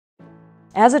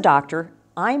As a doctor,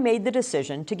 I made the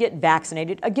decision to get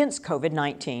vaccinated against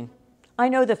COVID-19. I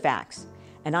know the facts,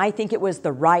 and I think it was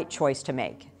the right choice to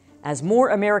make. As more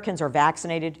Americans are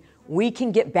vaccinated, we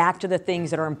can get back to the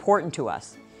things that are important to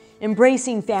us.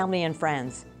 Embracing family and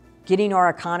friends, getting our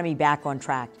economy back on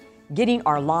track, getting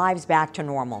our lives back to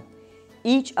normal.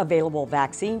 Each available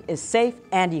vaccine is safe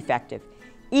and effective.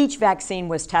 Each vaccine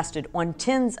was tested on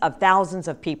tens of thousands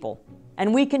of people,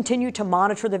 and we continue to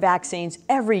monitor the vaccines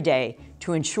every day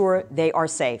to ensure they are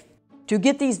safe. To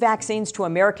get these vaccines to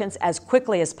Americans as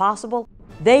quickly as possible,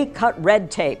 they cut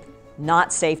red tape,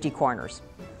 not safety corners.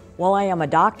 While I am a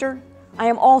doctor, I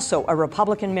am also a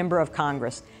Republican member of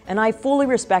Congress, and I fully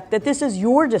respect that this is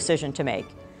your decision to make.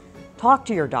 Talk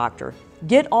to your doctor,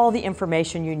 get all the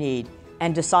information you need,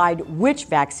 and decide which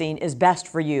vaccine is best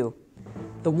for you.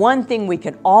 The one thing we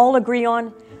can all agree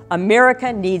on,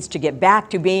 America needs to get back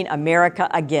to being America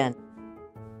again.